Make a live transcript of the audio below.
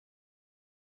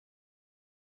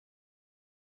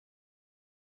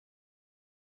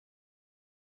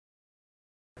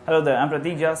Hello there, I'm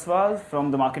Pratik Jayaswal from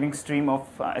the marketing stream of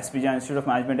SPJAN Institute of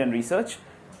Management and Research.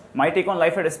 My take on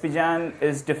life at SPJAN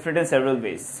is different in several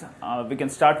ways. We can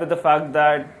start with the fact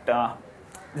that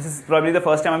this is probably the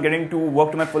first time I'm getting to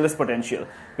work to my fullest potential.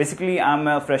 Basically, I'm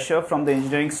a fresher from the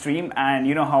engineering stream, and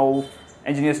you know how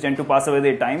engineers tend to pass away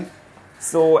their time.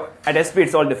 So at SP,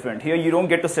 it's all different. Here, you don't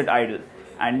get to sit idle.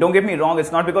 And don't get me wrong,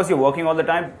 it's not because you're working all the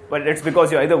time, but it's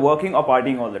because you're either working or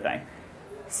partying all the time.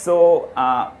 So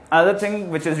another thing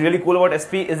which is really cool about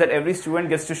SP is that every student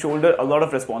gets to shoulder a lot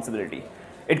of responsibility.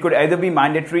 It could either be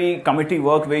mandatory committee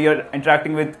work where you're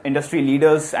interacting with industry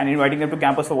leaders and inviting them to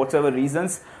campus for whatsoever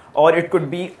reasons, or it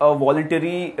could be a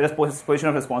voluntary position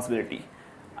of responsibility.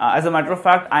 As a matter of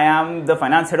fact, I am the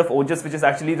finance head of OJUS, which is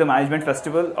actually the management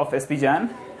festival of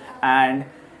SPJAN. And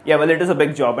yeah, well, it is a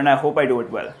big job and I hope I do it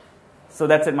well. So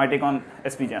that's it, my take on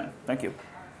SPJAN. Thank you.